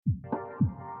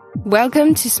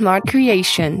Welcome to Smart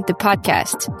Creation, the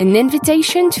podcast, an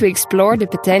invitation to explore the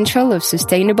potential of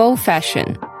sustainable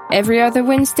fashion. Every other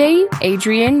Wednesday,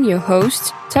 Adrian, your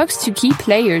host, talks to key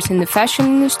players in the fashion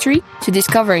industry to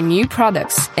discover new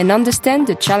products and understand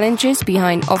the challenges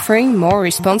behind offering more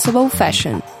responsible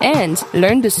fashion and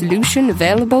learn the solution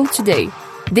available today.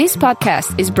 This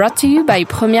podcast is brought to you by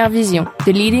Première Vision,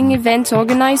 the leading event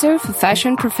organizer for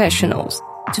fashion professionals.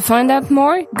 To find out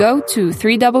more, go to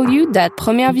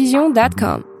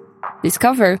www.premierevision.com.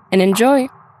 Discover and enjoy.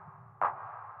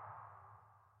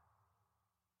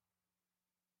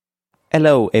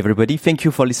 Hello, everybody. Thank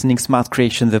you for listening Smart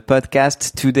Creation, the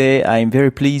podcast. Today, I'm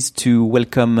very pleased to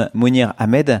welcome Mounir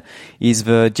Ahmed. He's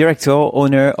the director,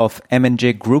 owner of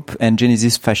M&J Group and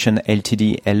Genesis Fashion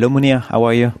Ltd. Hello, Mounir. How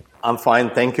are you? I'm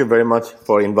fine. Thank you very much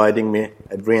for inviting me,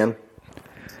 Adrian.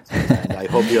 And I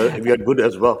hope you're good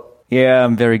as well. Yeah,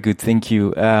 I'm very good. Thank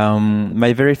you.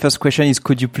 My very first question is,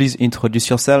 could you please introduce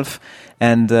yourself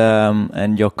and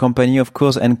your company, of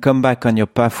course, and come back on your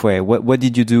pathway? What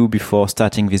did you do before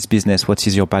starting this business? What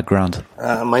is your background?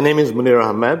 My name is Mounir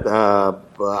Ahmed.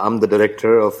 I'm the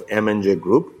director of M&J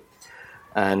Group.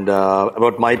 And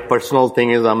about my personal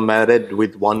thing is I'm married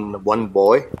with one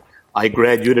boy. I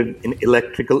graduated in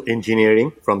electrical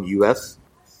engineering from US.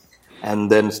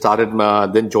 And then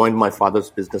joined my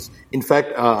father's business. In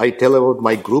fact, I tell about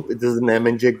my group. It is an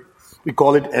M&J. We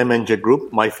call it M&J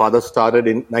Group. My father started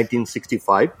in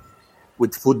 1965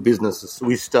 with food businesses.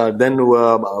 We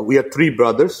are three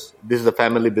brothers. This is a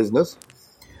family business.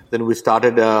 Then we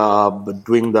started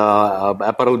doing the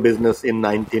apparel business in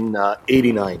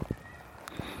 1989.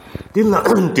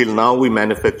 Till now, we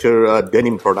manufacture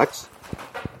denim products,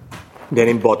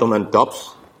 denim bottom and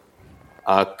tops.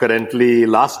 Currently,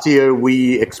 last year,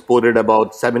 we exported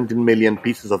about 17 million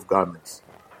pieces of garments.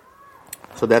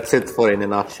 So that's it in a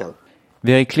nutshell.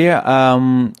 Very clear.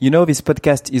 This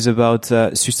podcast is about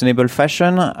sustainable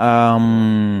fashion.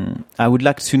 I would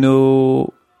like to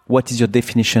know, what is your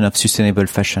definition of sustainable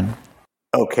fashion?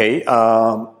 Okay.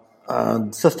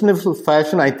 Sustainable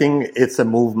fashion, I think it's a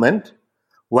movement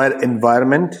where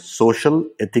environment, social,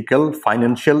 ethical,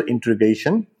 financial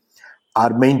integration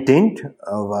are maintained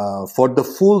for the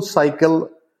full cycle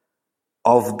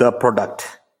of the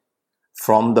product,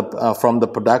 from the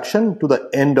production to the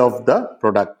end of the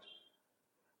product.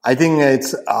 I think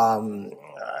it's this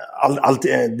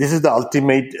is the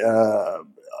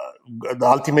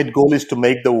ultimate goal is to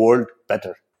make the world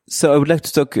better. So I would like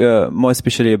to talk more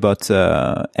especially about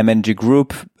M&J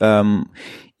Group.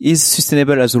 Is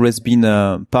sustainable has always been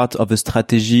part of the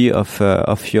strategy of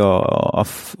your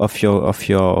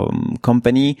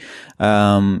company?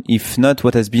 If not,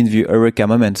 what has been the eureka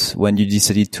moment when you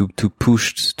decided to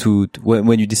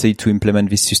when you decided to implement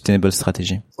this sustainable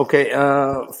strategy? Okay,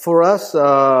 for us,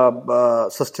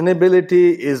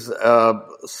 sustainability is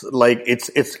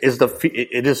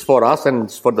it is for us and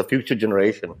it's for the future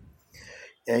generation.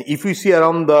 If you see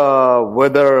around the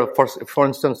weather, for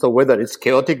instance, the weather is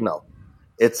chaotic now.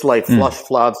 It's like flash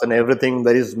floods and everything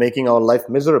that is making our life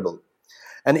miserable.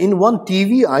 And in one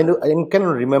TV, I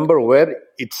cannot remember where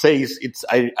it says,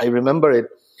 I remember it.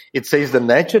 It says the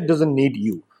nature doesn't need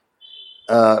you,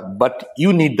 but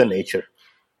you need the nature.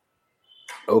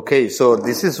 Okay, so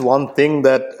this is one thing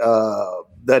that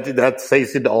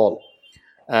says it all.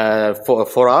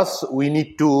 For us, we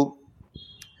need to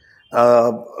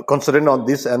concentrate on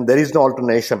this, and there is no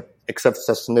alternation except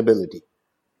sustainability.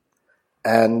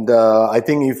 And I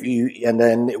think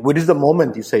what is the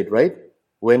moment you said, right?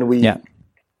 When we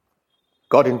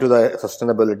got into the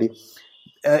sustainability.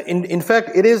 In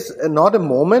fact, it is not a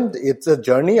moment, it's a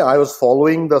journey. I was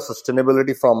following the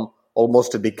sustainability from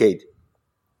almost a decade.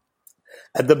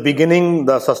 At the beginning,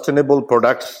 the sustainable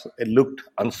products, it looked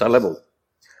unsellable.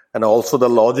 And also the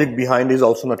logic behind is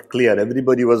also not clear.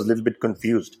 Everybody was a little bit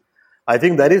confused. I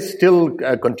think that is still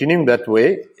continuing that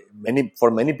way. For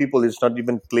many people, it's not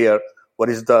even clear what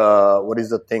is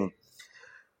the thing.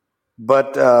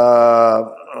 But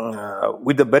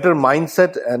with a better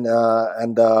mindset and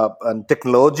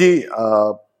technology,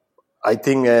 I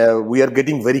think we are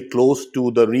getting very close to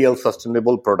the real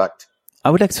sustainable product. I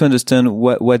would like to understand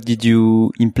what did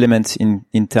you implement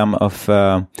in terms of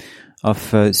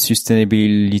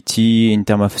sustainability, in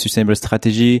terms of sustainable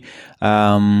strategy.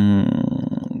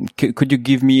 Could you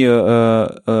give me an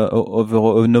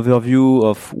overview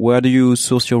of where do you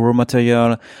source your raw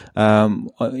material?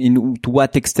 To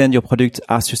what extent your products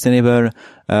are sustainable?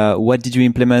 What did you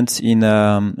implement in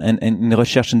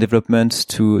research and development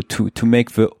to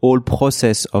make the whole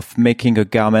process of making a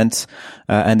garment,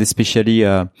 and especially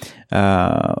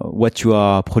what you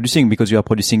are producing, because you are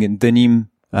producing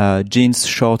denim jeans,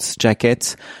 shorts,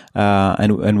 jackets,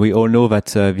 and we all know that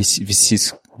this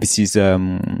is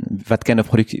that kind of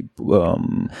product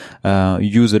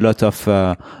use a lot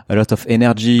of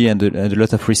energy and a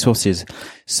lot of resources.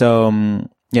 So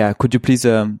could you please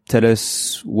tell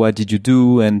us what did you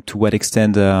do and to what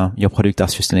extent your products are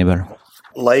sustainable?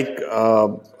 There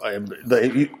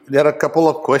are a couple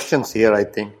of questions here, I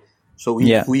think. So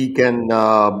if we can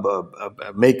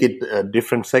make it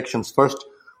different sections. First,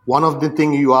 one of the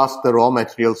things you asked, the raw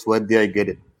materials, where did I get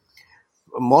it?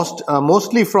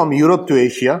 Mostly from Europe to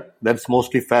Asia. That's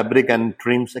mostly fabric and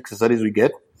trims, accessories we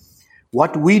get.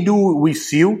 What we do, we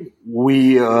sew,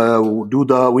 we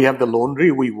have the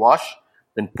laundry, we wash,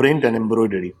 then print and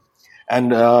embroidery.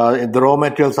 And the raw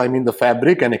materials, I mean the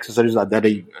fabric and accessories that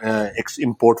I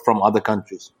import from other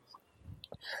countries.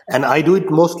 And I do it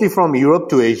mostly from Europe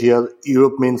to Asia.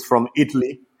 Europe means from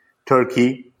Italy,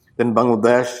 Turkey, then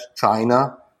Bangladesh,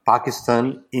 China,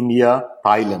 Pakistan, India,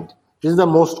 Thailand. These are the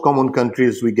most common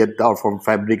countries we get out from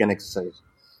fabric and accessories.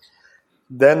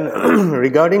 Then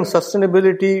regarding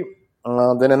sustainability,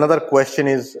 then another question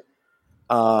is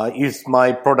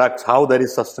my products, how that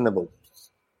is sustainable?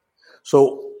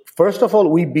 So first of all,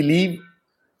 we believe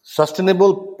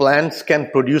sustainable plants can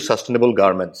produce sustainable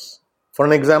garments. For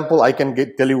an example, I can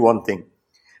tell you one thing.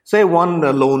 Say one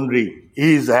laundry,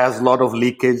 he has a lot of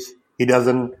leakage. He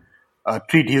doesn't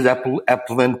treat his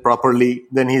effluent properly.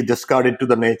 Then he discards it to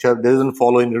the nature. Doesn't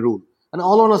follow any rule. And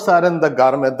all of a sudden, the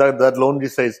garment, that laundry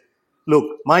says,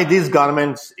 look, these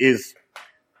garments is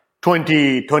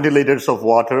 20 liters of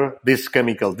water, this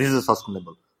chemical, this is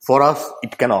sustainable. For us,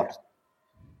 it cannot.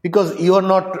 Because you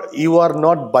are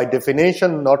not by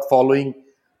definition not following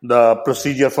the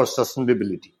procedure for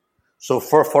sustainability. So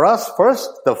for us, first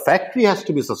the factory has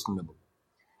to be sustainable.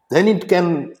 Then it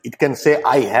can say,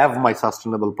 I have my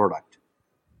sustainable product.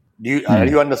 Do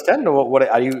you understand what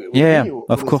are you? Yeah,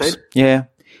 of course. Yeah.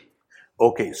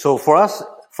 Okay, so for us,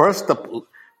 first the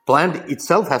plant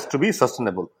itself has to be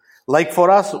sustainable. Like for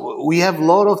us, we have a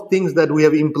lot of things that we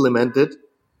have implemented.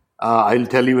 I'll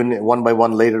tell you one by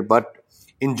one later, but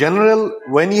in general,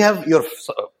 when you have your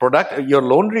product, your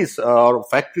laundry or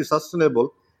factory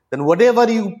sustainable, then whatever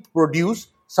you produce,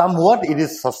 somewhat it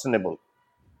is sustainable.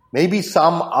 Maybe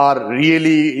some are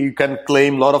really, you can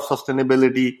claim a lot of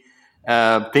sustainability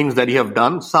things that you have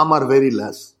done. Some are very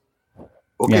less.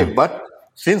 Okay, but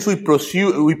since we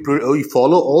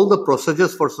follow all the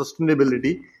procedures for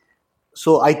sustainability,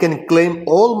 so I can claim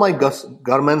all my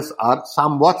garments are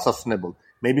somewhat sustainable.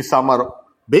 Maybe some are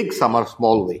big, some are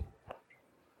small way.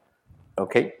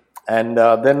 Okay, and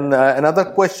then another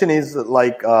question is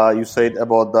like you said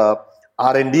about the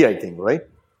R&D, I think, right?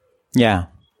 Yeah.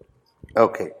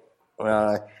 Okay.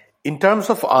 In terms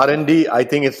of R&D, I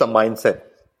think it's a mindset.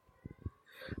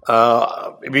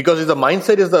 Because the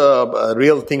mindset is the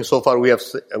real thing so far we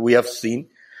have seen.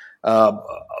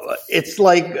 It's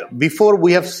like before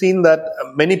we have seen that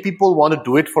many people want to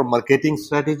do it for marketing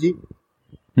strategy,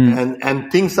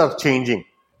 and things are changing.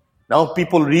 Now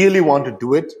people really want to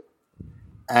do it.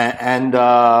 And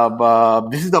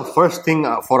this is the first thing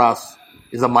for us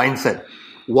is a mindset.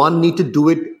 One need to do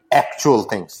it actual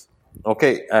things.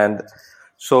 Okay. And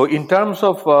so in terms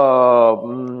of,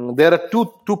 there are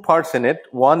two parts in it.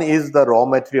 One is the raw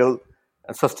material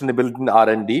sustainability in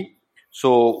R&D.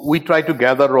 So we try to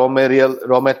gather raw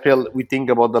material. We think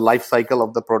about the life cycle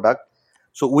of the product.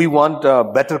 So we want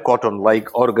better cotton,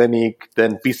 like organic,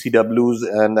 then PCWs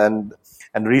and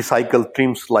recycled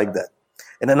trims like that.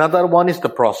 And another one is the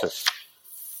process.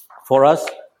 For us,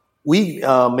 we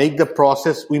make the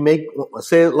process,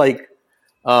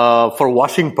 for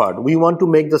washing part, we want to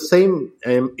make the same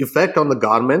effect on the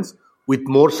garments with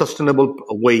more sustainable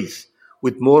ways,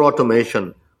 with more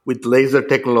automation, with laser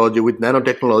technology, with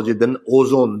nanotechnology, then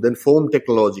ozone, then foam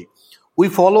technology. We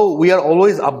are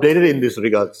always updated in these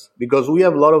regards because we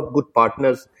have a lot of good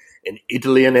partners in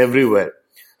Italy and everywhere.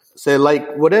 Say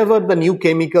like whatever the new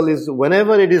chemical is,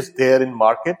 whenever it is there in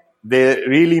market, they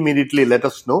really immediately let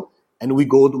us know and we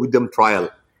go with them trial.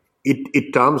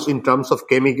 In terms of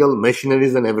chemical,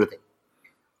 machineries and everything.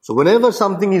 So whenever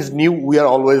something is new, we are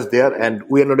always there and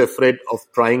we are not afraid of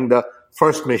trying the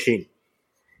first machine.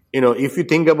 If you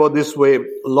think about this way, a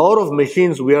lot of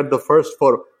machines, we are the first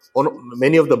on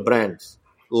many of the brands.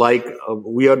 Like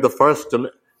we are the first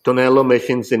Tonello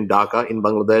machines in Dhaka, in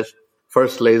Bangladesh,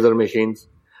 first laser machines.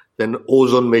 Then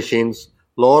ozone machines,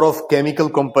 a lot of chemical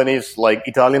companies like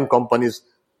Italian companies,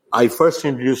 I first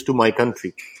introduced to my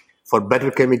country for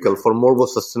better chemical, for more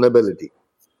sustainability.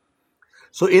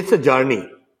 So it's a journey.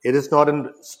 It is not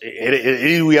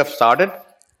we have started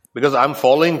because I'm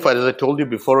following, as I told you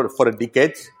before, for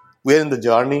decades. we are in the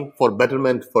journey for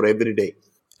betterment for every day.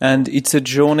 And it's a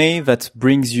journey that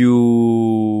brings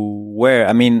you where?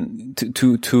 I mean,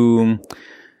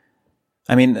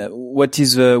 what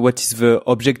is the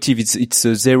objective? It's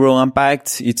a zero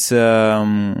impact. It's,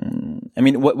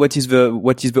 what is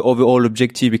the overall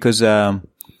objective? Because,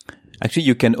 actually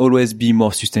you can always be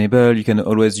more sustainable. You can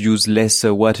always use less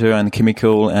water and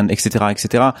chemical and et cetera, et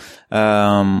cetera.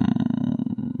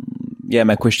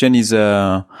 My question is,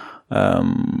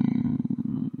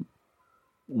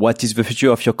 what is the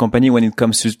future of your company when it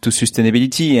comes to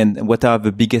sustainability, and what are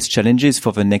the biggest challenges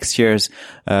for the next years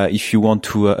if you want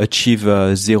to achieve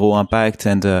zero impact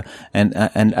and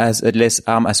as less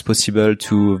harm as possible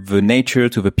to the nature,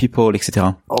 to the people,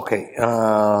 etc.? Okay.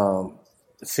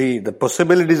 See, the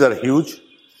possibilities are huge,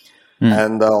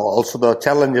 and also the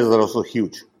challenges are also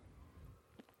huge.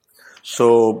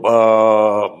 So,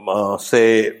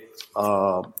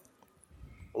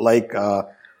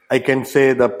 I can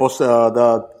say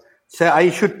I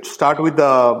should start with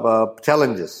the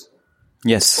challenges.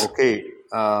 Yes. Okay.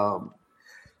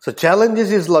 So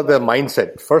challenges is like the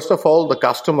mindset. First of all, the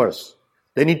customers,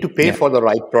 they need to pay for the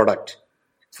right product,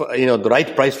 the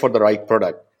right price for the right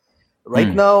product.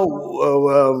 Right now,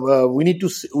 we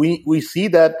see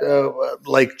that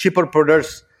like cheaper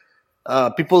products,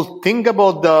 people think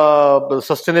about the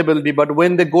sustainability, but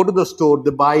when they go to the store,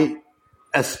 they buy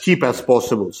as cheap as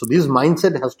possible. So this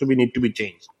mindset need to be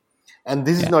changed, and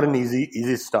this is not an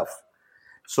easy stuff.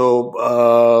 So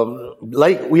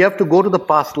we have to go to the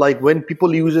past, like when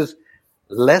people uses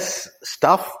less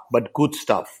stuff but good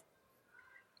stuff.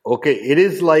 Okay, it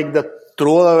is like the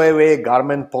throwaway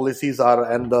garment policies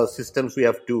and the systems we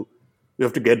have to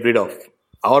get rid of.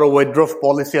 Our wardrobe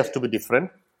policy has to be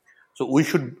different. So we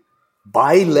should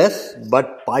buy less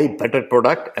but buy better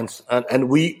product, and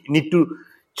we need to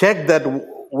check that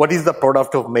what is the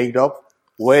product made of,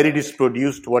 where it is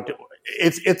produced,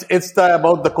 it's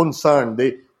about the concern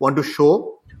they want to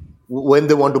show when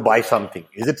they want to buy something.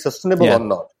 Is it sustainable or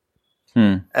not?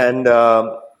 And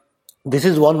this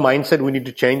is one mindset we need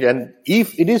to change. And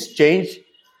if it is changed,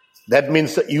 that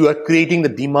means you are creating the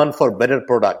demand for better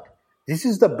product. This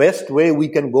is the best way we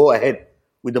can go ahead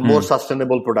with the more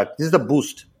sustainable product. This is the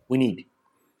boost we need.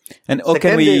 And how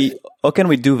can we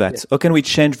do that? Yeah. How can we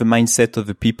change the mindset of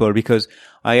the people? Because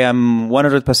I am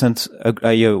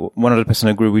 100%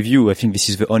 agree with you. I think this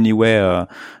is the only way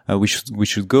we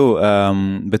should go.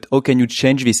 But how can you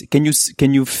change this? Can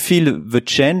you feel the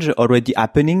change already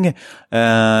happening?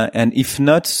 And if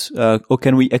not, how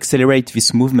can we accelerate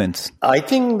this movement? I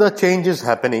think the change is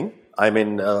happening. I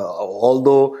mean,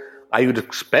 although I would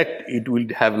expect it will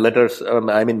have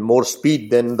more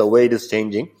speed than the way it is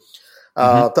changing.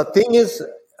 The thing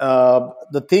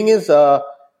is,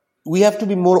 we have to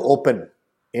be more open.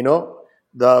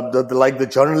 The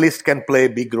journalist can play a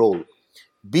big role.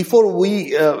 Before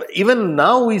even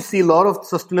now we see a lot of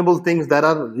sustainable things that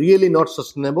are really not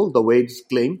sustainable the way it's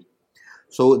claimed.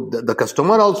 So the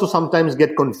customer also sometimes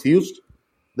get confused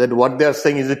that what they are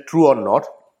saying, is it true or not?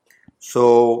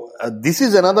 So this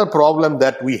is another problem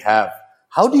that we have.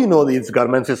 How do you know these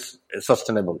garments is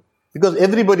sustainable? Because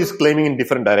everybody is claiming in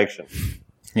different direction.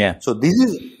 Yeah. So this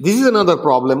is another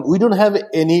problem. We don't have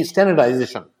any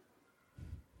standardization.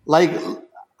 Like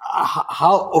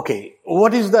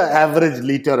what is the average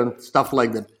liter and stuff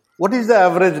like that? What is the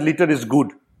average liter is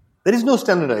good? There is no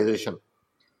standardization.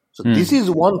 So this is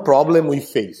one problem we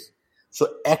face. So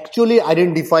actually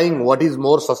identifying what is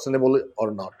more sustainable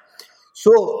or not.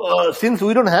 So since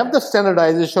we don't have the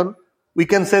standardization, we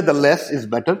can say the less is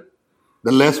better.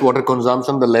 The less water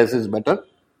consumption, the less is better.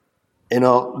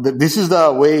 This is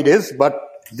the way it is, but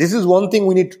this is one thing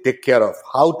we need to take care of,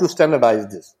 how to standardize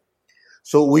this.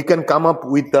 So we can come up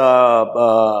with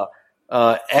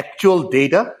actual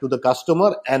data to the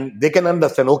customer, and they can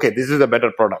understand, okay, this is a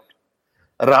better product.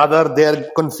 Rather, they are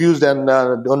confused and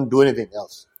don't do anything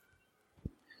else.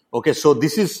 Okay, so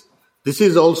this is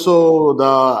also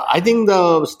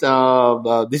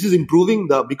this is improving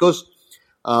because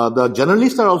the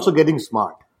journalists are also getting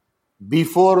smart.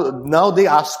 Now they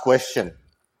ask question.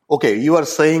 Okay, you are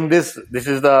saying this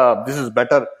is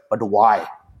better, but why?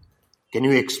 Can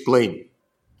you explain?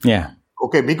 Yeah.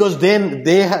 Okay, because then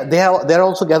they're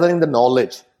also gathering the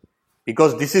knowledge,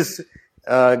 because this is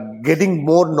getting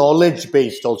more knowledge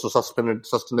based also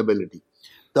sustainability.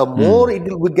 The more it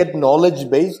will get knowledge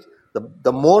based,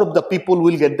 the more the people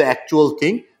will get the actual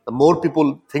thing, the more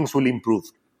things will improve.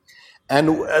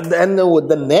 And with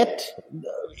the net,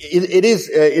 it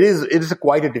is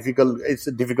quite a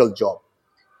difficult job,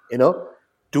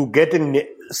 to get in.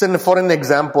 So for an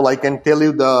example, I can tell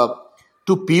you the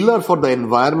two pillars for the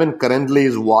environment currently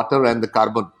is water and the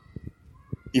carbon.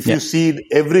 If you see,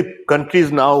 every country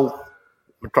is now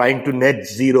trying to net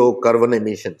zero carbon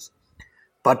emissions.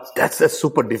 But that's a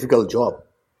super difficult job.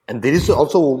 And there is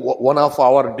also one of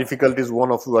our difficulties,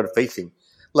 one of you are facing.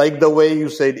 Like the way you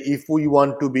said, if we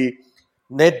want to be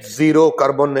net zero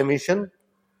carbon emission,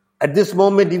 at this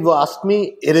moment, if you ask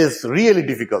me, it is really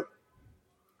difficult.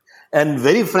 And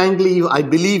very frankly, I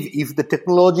believe if the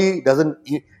technology doesn't,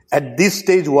 at this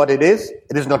stage what it is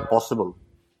not possible.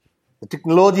 The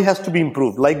technology has to be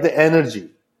improved, like the energy.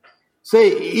 Say,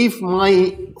 if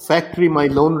my factory, my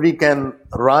laundry can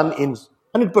run in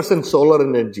 100% solar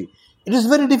energy, it is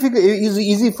very difficult. It is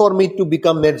easy for me to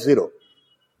become net zero.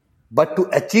 But to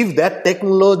achieve that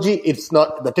technology,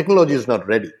 the technology is not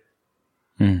ready.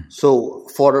 So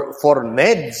for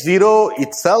net zero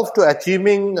itself to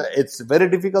achieving, it's a very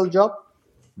difficult job.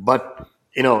 But,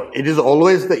 it is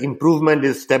always the improvement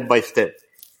is step by step.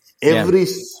 Every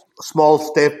small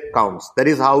step counts. That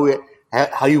is how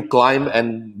you climb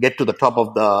and get to the top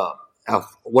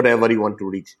of whatever you want to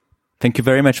reach. Thank you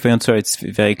very much for your answer. It's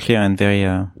very clear and very,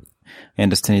 I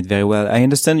understand it very well. I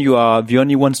understand you are the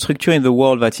only one structure in the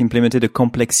world that implemented a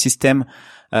complex system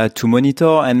to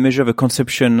monitor and measure the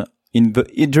consumption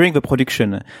during the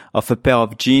production of a pair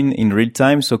of jeans in real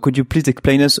time. So could you please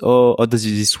explain us how does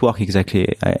this work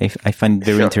exactly? I find it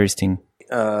very interesting.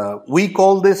 We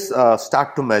call this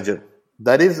start to measure.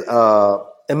 That is a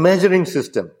measuring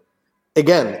system.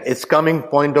 Again, it's coming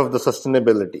point of the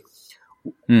sustainability.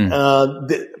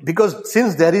 Because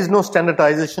since there is no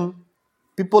standardization,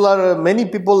 many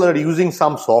people are using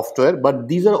some software, but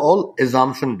these are all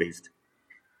assumption based.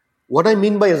 What I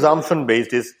mean by assumption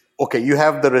based is, okay, you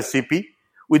have the recipe.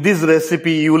 With this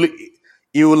recipe,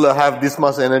 you will have this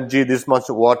much energy, this much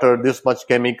water, this much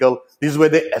chemical. This is where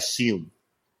they assume.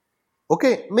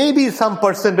 Okay, maybe some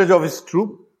percentage of it is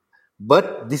true,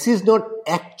 but this is not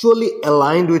actually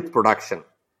aligned with production.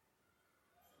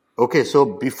 Okay, so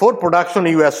before production,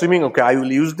 you are assuming, okay, I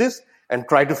will use this and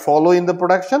try to follow in the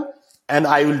production, and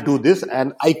I will do this,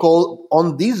 and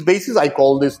on these basis, I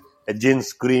call this a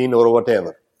jeans green or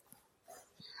whatever.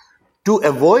 To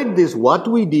avoid this, what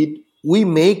we did, we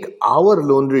make our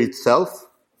laundry itself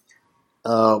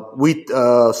with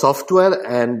software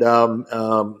and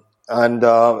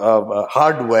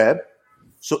hardware.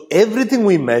 So everything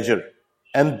we measure,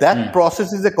 and that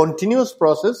process is a continuous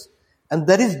process, and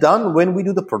that is done when we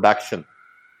do the production.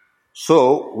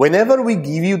 So whenever we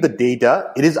give you the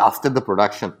data, it is after the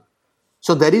production.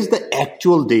 So that is the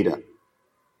actual data.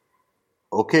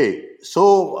 Okay,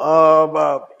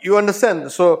 so you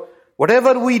understand. So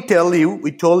whatever we told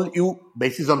you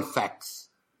basis on facts.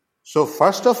 So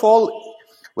first of all,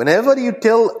 whenever you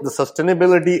tell the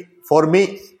sustainability, for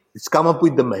me, it's come up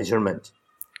with the measurement.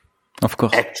 Of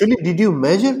course. Actually, did you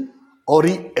measure or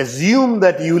assume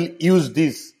that you will use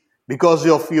this because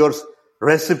of your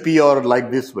recipe or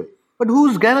like this way? But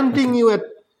who's guaranteeing you at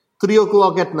 3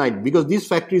 o'clock at night? Because these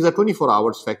factories are 24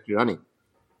 hours factory running.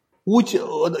 Which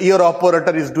your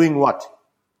operator is doing what?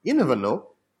 You never know.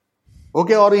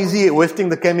 Okay, or is he wasting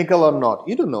the chemical or not?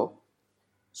 You don't know.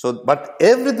 So, but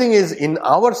everything is in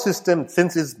our system,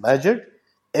 since it's measured,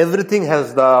 everything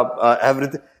has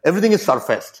everything is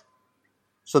surfaced.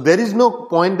 So there is no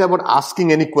point about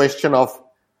asking any question of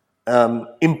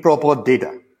improper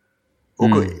data.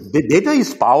 Okay, the data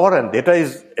is power, and data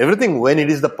is everything when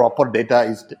it is the proper data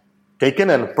is taken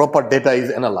and proper data is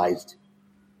analyzed,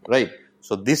 right?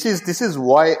 So this is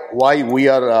why we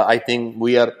are I think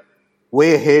we are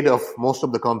way ahead of most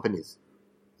of the companies.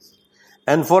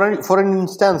 And for an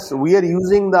instance, we are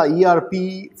using the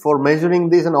ERP for measuring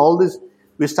this and all this.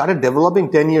 We started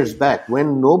developing 10 years back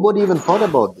when nobody even thought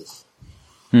about this.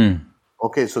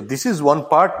 Okay, so this is one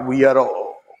part we are,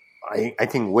 I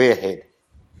think, way ahead.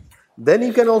 Then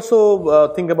you can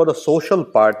also think about the social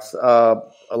parts.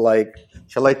 Like,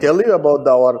 shall I tell you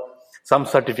about some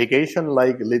certification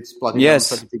like LEED's Platinum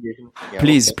certification? Yeah,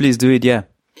 please do it. Yeah.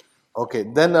 Okay,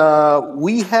 then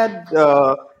we had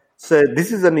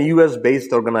this is an US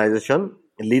based organization,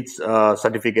 LEED's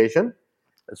certification.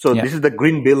 So this is the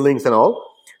green buildings and all.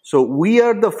 So we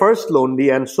are the first laundry,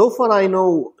 and so far I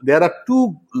know there are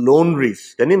 2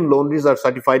 laundries. Denim laundries are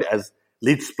certified as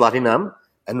LEED's Platinum,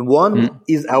 and one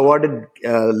is awarded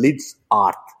LEED's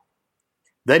Earth.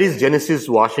 That is Genesis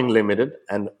Washing Limited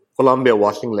and Columbia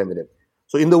Washing Limited.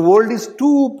 So in the world is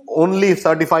 2 only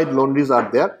certified laundries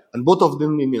are there, and both of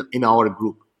them in our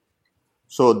group.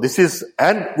 So this is,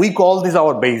 and we call this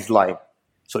our baseline.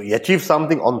 So you achieve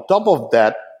something on top of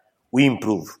that, we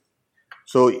improve.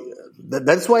 So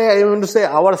that's why I want to say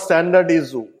our standard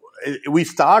is, we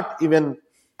start even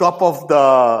top of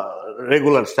the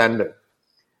regular standard,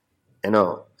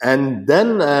 And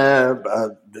then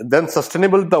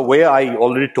sustainable, the way I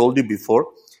already told you before,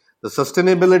 the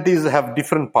sustainabilities have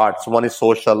different parts. One is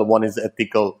social, one is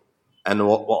ethical, and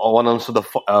one also the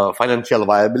financial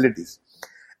viabilities.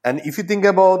 And if you think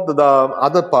about the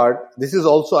other part, this is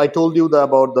also, I told you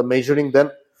about the measuring.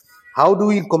 Then how do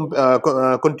we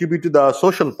contribute to the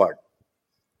social part?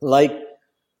 Like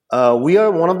we are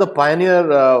one of the pioneer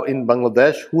in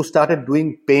Bangladesh who started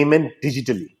doing payment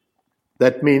digitally.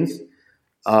 That means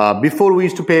before we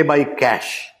used to pay by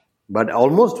cash, but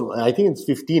almost, I think it's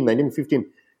 1915.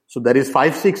 So that is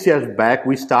 5-6 years back,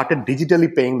 we started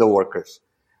digitally paying the workers.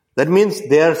 That means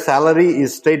their salary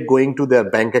is straight going to their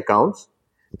bank accounts,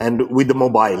 and with the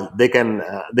mobile, they can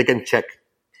check.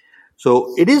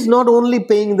 So it is not only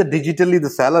paying digitally the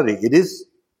salary, it is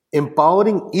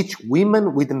empowering each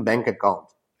woman within bank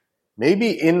account.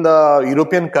 Maybe in the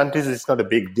European countries, it's not a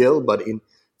big deal, but in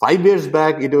 5 years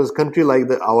back, it was a country like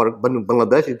our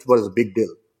Bangladesh, it was a big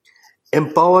deal.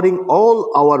 Empowering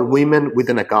all our women with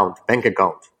an account, bank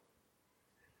account.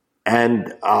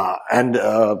 And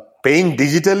paying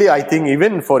digitally, I think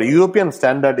even for European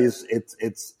standard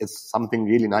it's something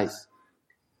really nice.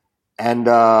 And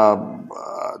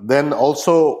then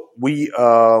also we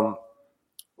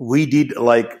did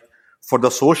like for the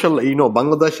social,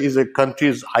 Bangladesh is a country,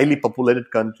 is highly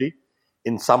populated country.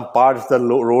 In some parts, the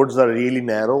roads are really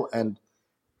narrow, and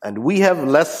we have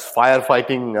less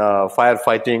firefighting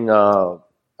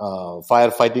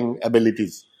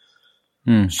abilities.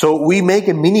 So we make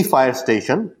a mini fire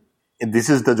station. And this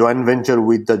is the joint venture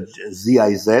with the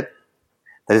ZIZ. That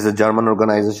is a German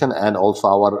organization, and also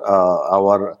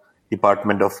our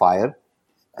Department of Fire.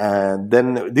 And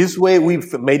then this way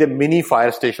we've made a mini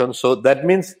fire station. So that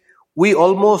means we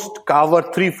almost cover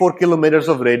 3-4 kilometers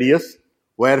of radius,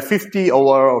 where 50 to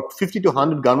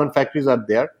 100 garment factories are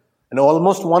there, and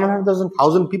almost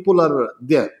 100,000 people are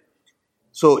there.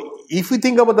 So if we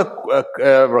think about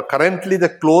currently the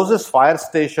closest fire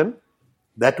station,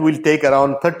 that will take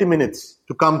around 30 minutes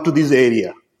to come to this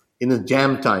area in a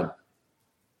jam time.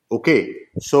 Okay.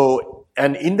 So,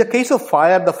 and in the case of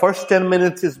fire, the first 10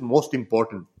 minutes is most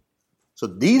important. So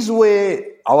this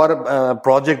way, our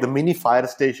project, the mini fire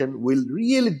station, will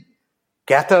really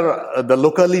cater the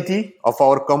locality of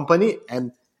our company.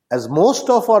 And as most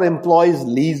of our employees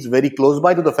live very close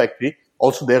by to the factory,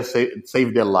 also they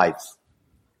save their lives.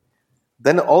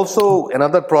 Then also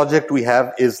another project we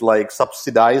have is like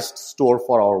subsidized store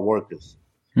for our workers.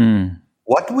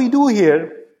 What we do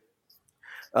here,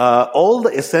 all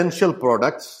the essential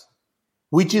products,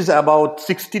 which is about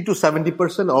 60 to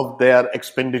 70% of their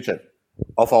expenditure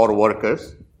of our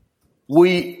workers,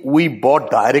 we bought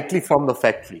directly from the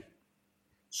factory.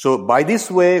 So by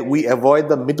this way, we avoid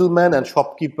the middleman and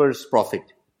shopkeepers' profit.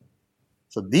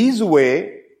 So this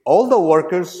way, all the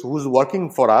workers who's working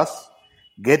for us,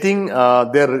 getting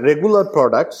their regular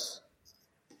products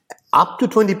up to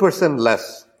 20%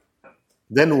 less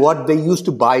than what they used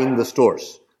to buy in the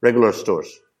stores, regular stores.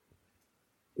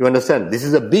 You understand? This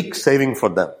is a big saving for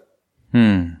them.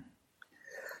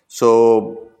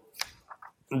 So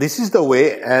this is the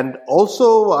way. And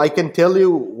also I can tell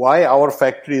you why our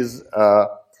factories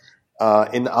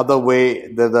in other way.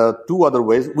 There are 2 other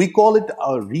ways. We call it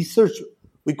our research.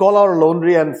 We call our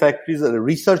laundry and factories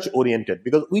research oriented,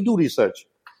 because we do research.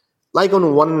 Like on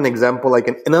another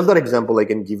example I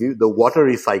can give you, the water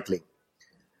recycling.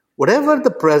 Whatever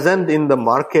the present in the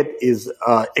market is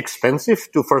expensive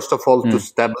to, first of all, to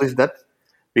establish that,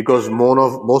 because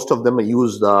most of them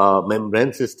use the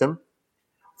membrane system.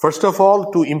 First of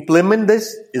all, to implement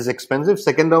this is expensive.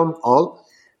 Second of all,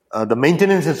 the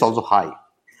maintenance is also high.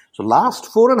 So last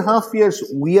 4.5 years,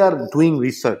 we are doing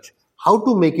research how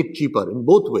to make it cheaper in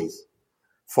both ways,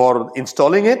 for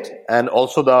installing it and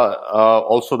also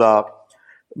the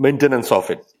maintenance of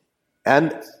it.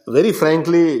 And very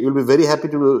frankly, you'll be very happy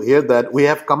to hear that we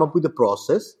have come up with a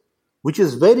process which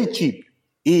is very cheap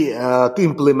to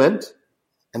implement,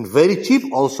 and very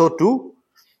cheap also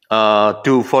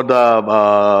for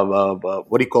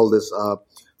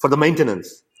the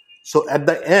maintenance. So at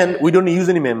the end, we don't use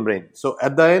any membrane. So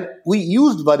at the end, we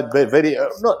used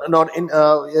not in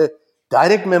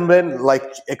direct membrane, like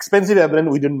expensive membrane.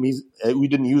 We didn't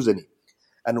use any.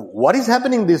 And what is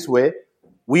happening this way?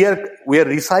 We are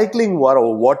recycling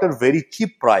water very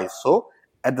cheap price. So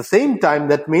at the same time,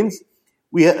 that means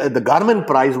the garment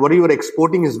price, what you are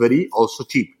exporting, is very also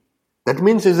cheap. That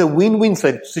means it's a win-win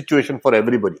situation for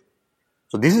everybody.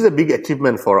 So this is a big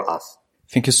achievement for us.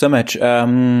 Thank you so much. I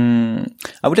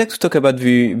would like to talk about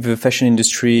the fashion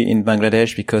industry in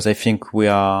Bangladesh, because I think we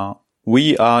are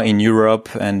in Europe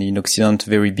and in Occident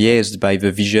very biased by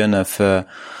the vision of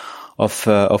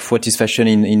what is fashion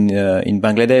in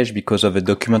Bangladesh because of the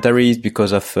documentaries,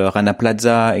 because of Rana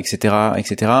Plaza,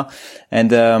 etc.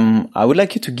 And I would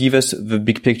like you to give us the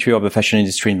big picture of the fashion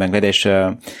industry in Bangladesh.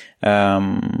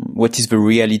 What is the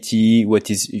reality? What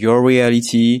is your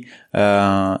reality?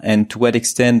 And to what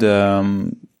extent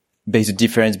there's a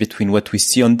difference between what we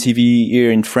see on TV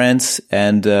here in France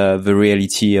and the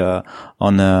reality in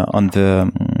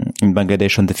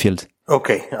Bangladesh on the field?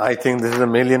 Okay, I think this is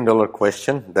 $1 million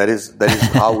question. That is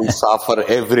how we suffer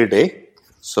every day.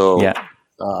 So yeah.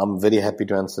 I'm very happy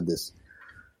to answer this.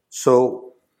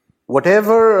 So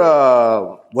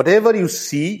whatever you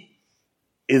see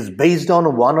is based on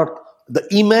the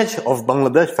image of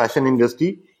Bangladesh fashion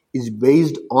industry is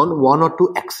based on one or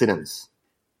two accidents.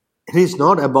 It is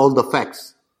not about the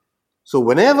facts. So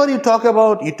whenever you talk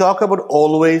about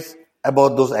always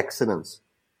about those accidents.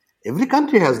 Every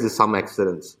country has some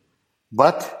accidents.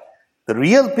 But the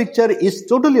real picture is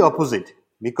totally opposite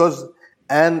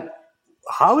and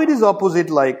how it is opposite,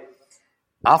 like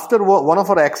after one of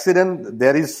our accident,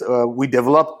 we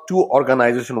developed two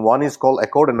organizations. One is called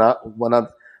Accord and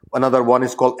another one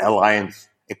is called Alliance.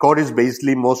 Accord is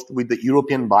basically most with the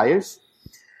European buyers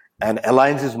and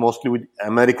Alliance is mostly with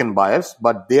American buyers,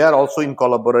 but they are also in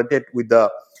collaborated with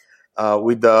the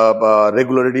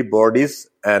regulatory bodies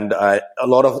and a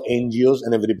lot of NGOs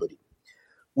and everybody.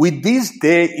 With these,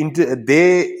 they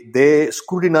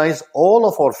scrutinize all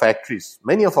of our factories,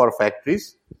 many of our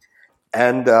factories,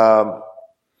 and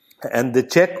they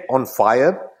check on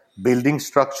fire, building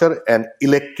structure, and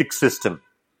electric system.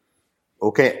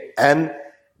 Okay, and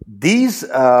this is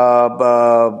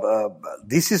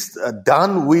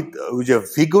done with a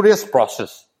vigorous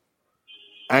process,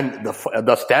 and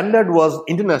the standard was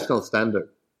international standard.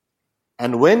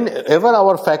 And whenever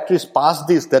our factories pass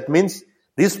this, that means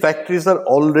these factories are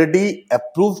already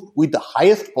approved with the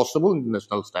highest possible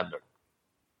international standard.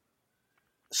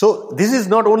 So this is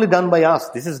not only done by us,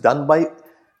 this is done by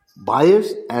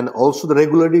buyers and also the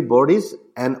regulatory bodies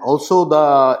and also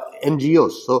the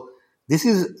NGOs. So this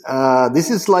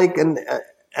is like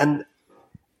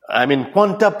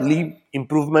quantum leap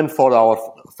improvement for our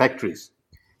factories.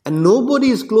 And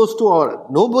nobody is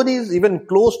even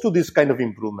close to this kind of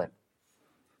improvement.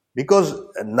 Because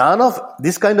none of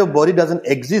this kind of body doesn't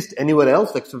exist anywhere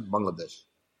else except Bangladesh.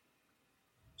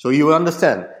 So you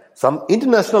understand, some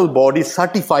international body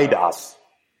certified us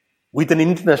with an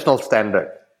international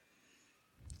standard.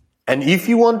 And if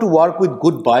you want to work with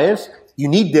good buyers, you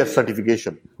need their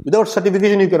certification. Without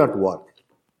certification, you cannot work.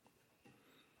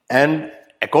 And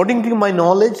according to my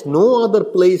knowledge, no other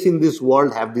place in this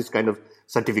world have this kind of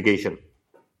certification.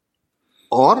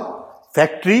 Or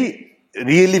factory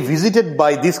really visited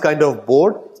by this kind of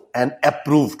board and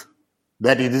approved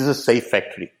that it is a safe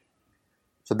factory.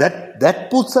 So that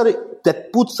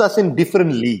puts us in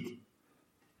different league.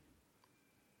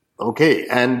 Okay,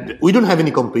 and we don't have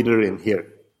any competitor in here.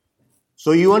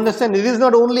 So you understand, it is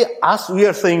not only us we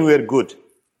are saying we are good.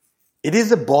 It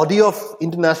is a body of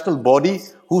international body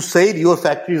who said your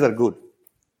factories are good.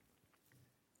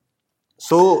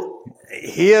 So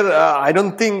here I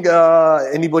don't think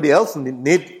anybody else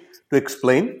need to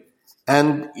explain.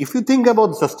 And if you think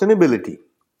about sustainability,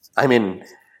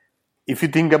 if you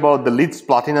think about the Leeds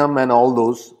Platinum and all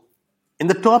those, in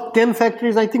the top 10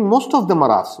 factories, I think most of them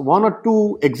are us. 1 or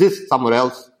 2 exist somewhere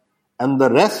else. And the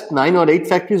rest, 9 or 8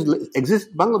 factories exist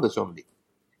in Bangladesh only.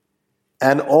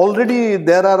 And already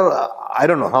there are, I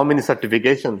don't know how many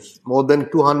certifications, more than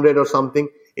 200 or something,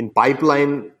 in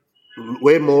pipeline,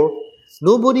 way more.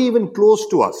 Nobody even close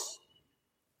to us.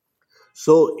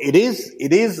 So it is,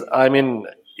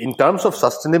 in terms of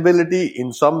sustainability,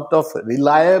 in terms of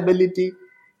reliability,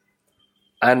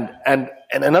 and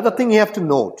another thing you have to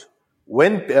note,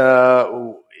 when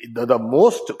the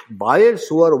most buyers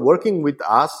who are working with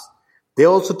us, they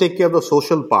also take care of the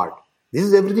social part.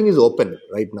 Everything is open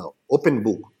right now, open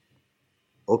book.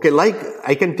 Okay, like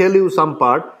I can tell you some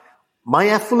part. My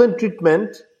effluent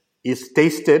treatment is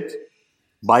tasted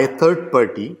by a third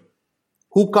party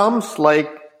who comes like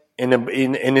in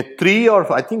a 3 or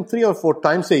 4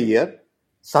 times a year,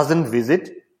 sudden visit.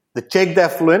 They check the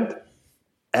effluent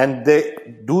and they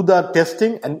do the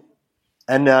testing and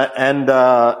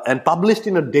published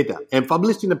in a data and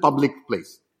published in a public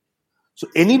place. So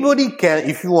anybody can,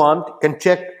 if you want, can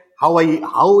check how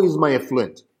is my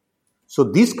effluent. So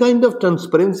this kind of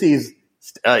transparency is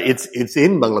it's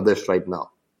in Bangladesh right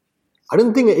now. I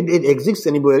don't think it exists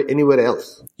anywhere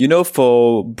else.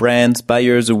 For brands,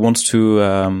 buyers who wants to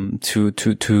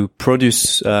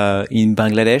produce in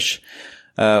Bangladesh,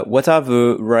 what are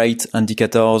the right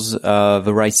indicators,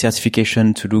 the right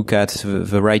certification to look at,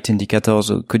 the right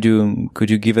indicators? Could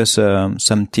you give us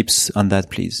some tips on that,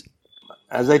 please?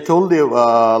 As I told you,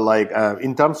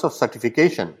 in terms of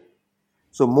certification,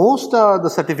 so most the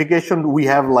certification we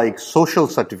have like social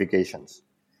certifications.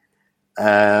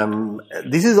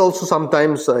 This is also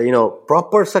sometimes,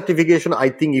 proper certification. I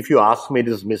think if you ask me, it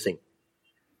is missing.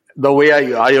 The way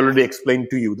I already explained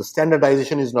to you, the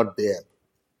standardization is not there.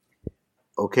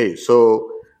 Okay, so,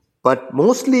 but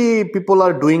mostly people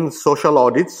are doing social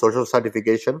audits, social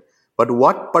certification. But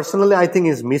what personally I think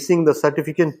is missing, the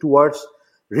certificate towards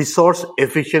resource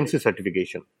efficiency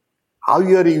certification. How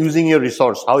you are using your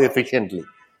resource, how efficiently.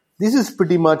 This is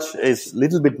pretty much is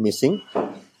little bit missing.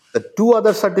 The two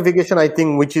other certification I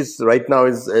think which is right now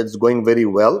is going very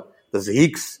well. There's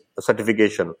Higgs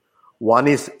certification. One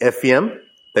is FEM,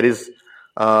 that is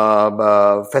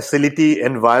facility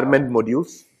environment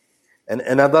modules. And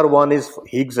another one is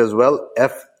Higgs as well,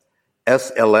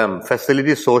 FSLM,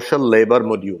 facility social labor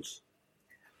modules.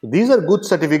 These are good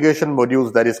certification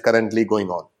modules that is currently going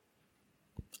on.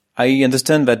 I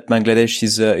understand that Bangladesh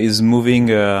is moving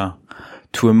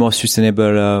to a more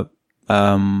sustainable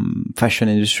fashion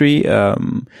industry.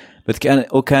 But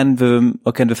how can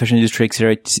the fashion industry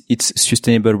accelerate its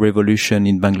sustainable revolution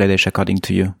in Bangladesh, according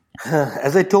to you?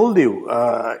 As I told you,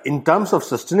 in terms of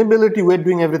sustainability, we're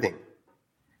doing everything.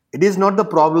 It is not the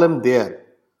problem there.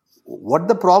 What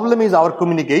the problem is our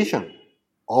communication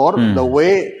or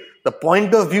the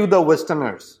point of view, the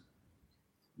Westerners.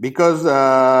 Because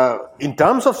in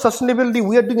terms of sustainability,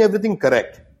 we are doing everything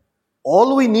correct.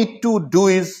 All we need to do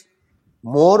is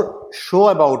more show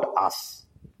about us.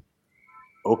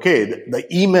 Okay, the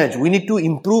image, we need to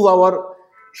improve our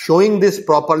showing this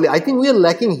properly. I think we are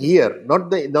lacking here,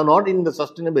 not in the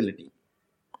sustainability.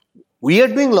 We are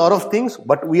doing a lot of things,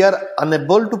 but we are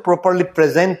unable to properly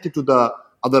present it to the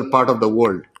other part of the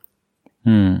world.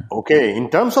 Okay, in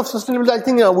terms of sustainability, I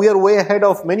think we are way ahead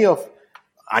of most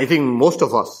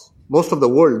of the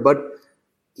world. But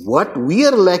what we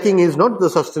are lacking is not the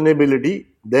sustainability,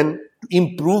 then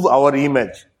improve our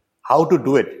image. How to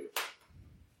do it?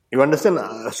 You understand?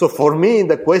 So for me,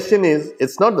 the question is,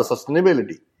 it's not the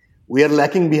sustainability. We are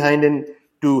lacking behind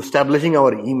to establishing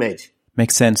our image.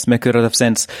 Makes sense. Make a lot of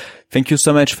sense. Thank you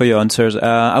so much for your answers.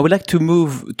 I would like to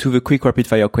move to the quick rapid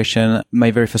fire question.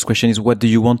 My very first question is, what do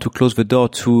you want to close the door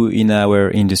to in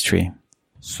our industry?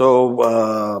 So,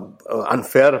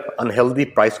 unfair, unhealthy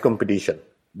price competition.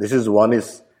 This is one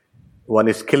is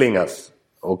killing us.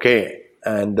 Okay.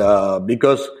 And,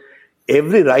 because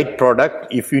every right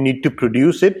product, if you need to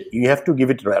produce it, you have to give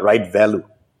it right value.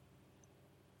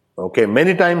 Okay.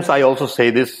 Many times I also say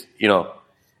this,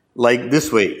 like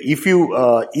this way, if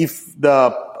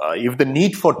the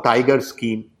need for tiger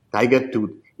skin, tiger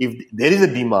tooth, if there is a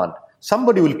demand,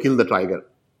 somebody will kill the tiger.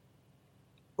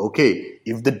 Okay,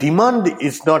 if the demand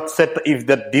is not set, if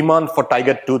the demand for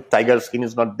tiger tooth, tiger skin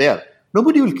is not there,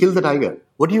 nobody will kill the tiger.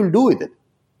 What you will do with it?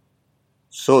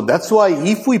 So that's why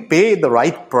if we pay the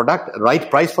right product, right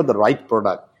price for the right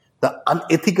product, the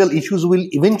unethical issues will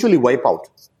eventually wipe out.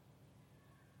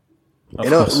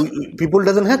 People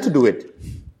doesn't have to do it.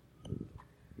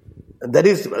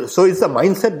 So it's a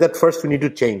mindset that first we need to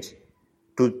change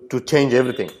to change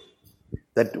everything.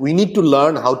 That we need to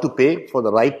learn how to pay for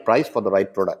the right price for the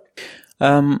right product.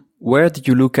 Where did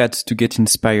you look at to get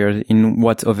inspired? In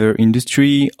what other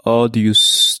industry, or do you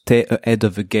stay ahead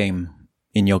of the game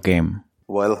in your game?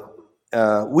 Well,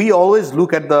 we always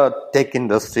look at the tech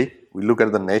industry. We look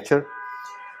at the nature.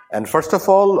 And first of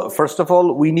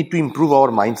all, we need to improve our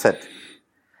mindset.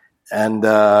 And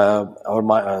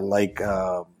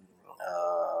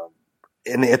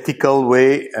an ethical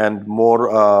way and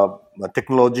more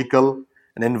technological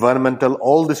and environmental,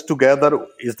 all this together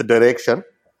is the direction.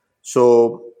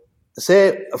 So,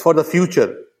 say for the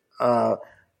future,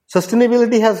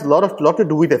 sustainability has a lot to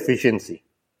do with efficiency,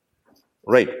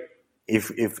 right?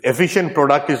 If efficient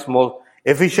product is more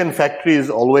efficient, factory is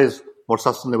always more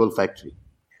sustainable factory.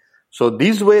 So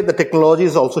this way, the technology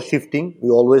is also shifting. We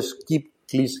always keep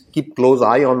close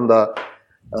eye on the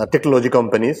technology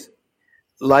companies.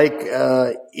 Like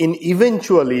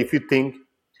eventually, if you think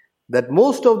that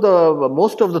most of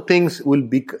the things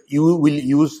you will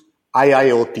use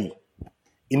IIoT,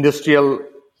 industrial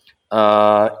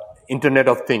Internet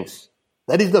of Things.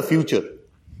 That is the future.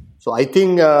 So I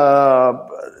think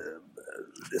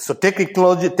tech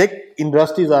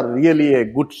industries are really a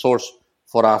good source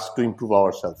for us to improve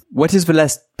ourselves. What is the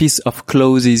last piece of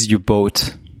clothes you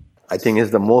bought? I think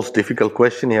is the most difficult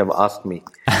question you have asked me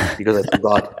because I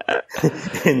forgot.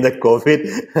 In the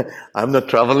COVID, I'm not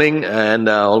traveling and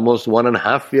almost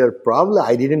 1.5 years, probably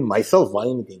I didn't myself buy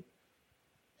anything.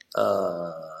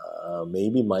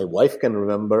 Maybe my wife can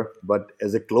remember, but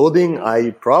as a clothing,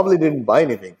 I probably didn't buy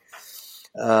anything.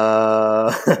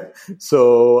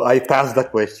 So I passed the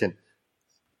question.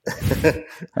 Okay.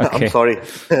 I'm sorry.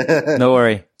 No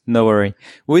worry.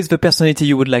 Who is the personality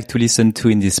you would like to listen to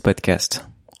in this podcast?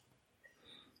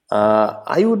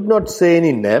 I would not say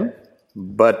any name,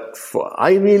 but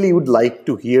I really would like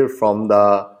to hear from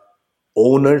the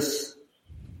owners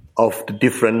of the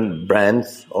different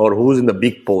brands or who's in the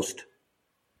big post,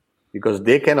 because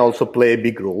they can also play a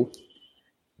big role.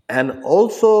 And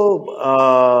also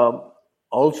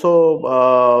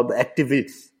the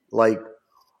activists, like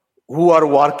who are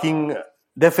working.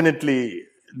 Definitely,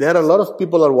 there are a lot of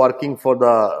people are working for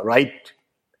the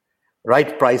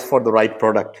right price for the right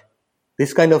product.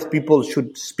 This kind of people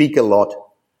should speak a lot.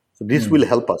 So this will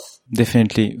help us.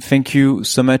 Definitely. Thank you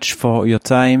so much for your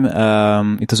time.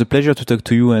 It was a pleasure to talk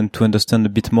to you and to understand a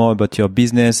bit more about your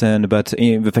business and about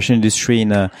the fashion industry in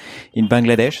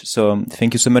Bangladesh. So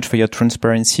thank you so much for your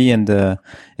transparency and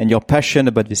your passion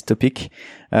about this topic.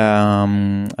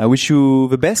 I wish you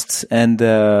the best and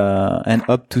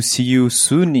hope to see you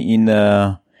soon in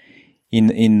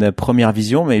Première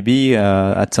Vision, maybe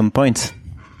at some point.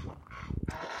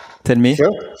 Tell me.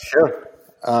 Sure.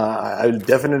 I will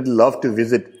definitely love to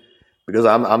visit because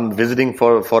I'm visiting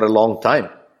for a long time,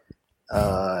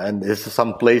 and this is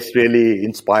some place really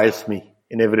inspires me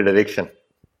in every direction.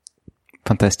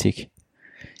 Fantastic.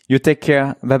 You take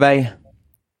care. Bye.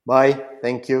 Bye.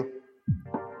 Thank you.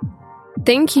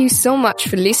 Thank you so much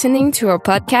for listening to our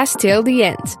podcast till the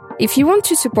end. If you want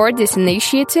to support this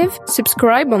initiative,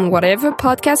 subscribe on whatever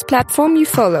podcast platform you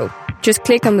follow. Just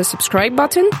click on the subscribe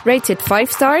button, rate it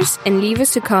 5 stars, and leave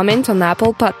us a comment on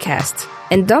Apple Podcasts.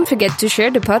 And don't forget to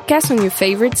share the podcast on your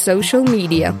favorite social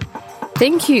media.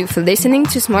 Thank you for listening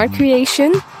to Smart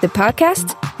Creation, the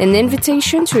podcast, an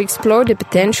invitation to explore the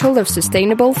potential of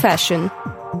sustainable fashion.